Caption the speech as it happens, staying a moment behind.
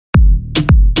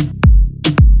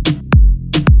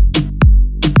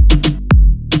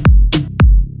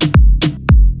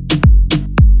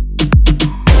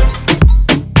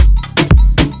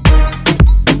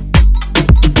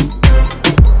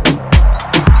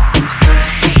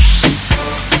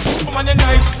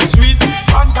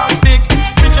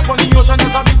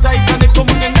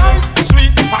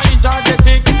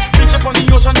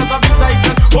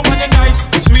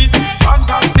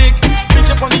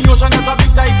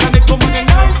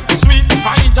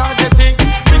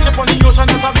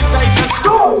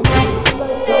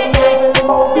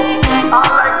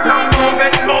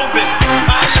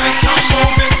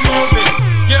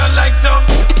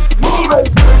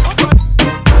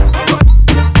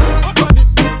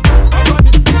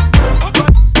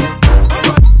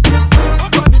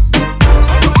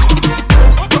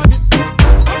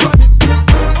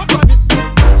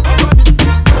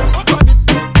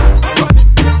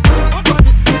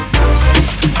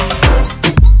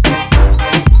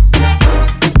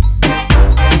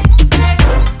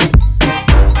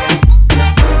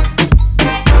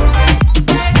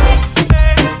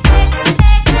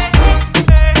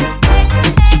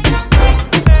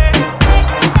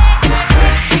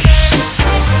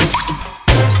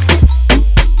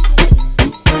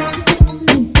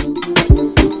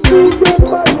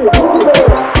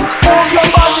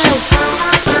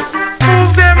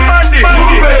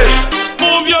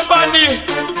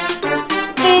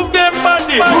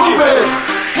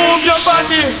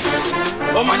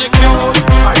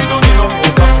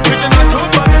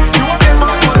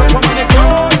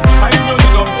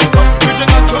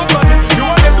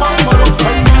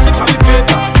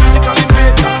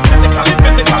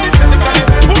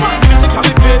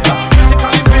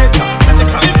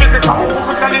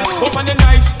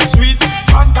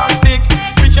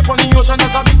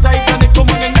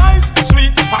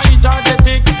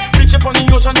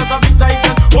ocean that a bit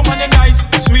titan. Woman you nice,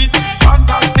 sweet,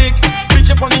 fantastic.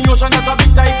 Bitch up on the ocean that a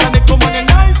bit titan. Woman you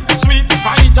nice, sweet,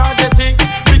 energetic.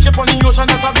 Bitch up on the ocean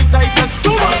that a bit titan.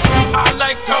 I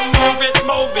like to move it,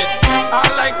 move it. I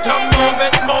like to move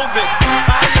it, move it.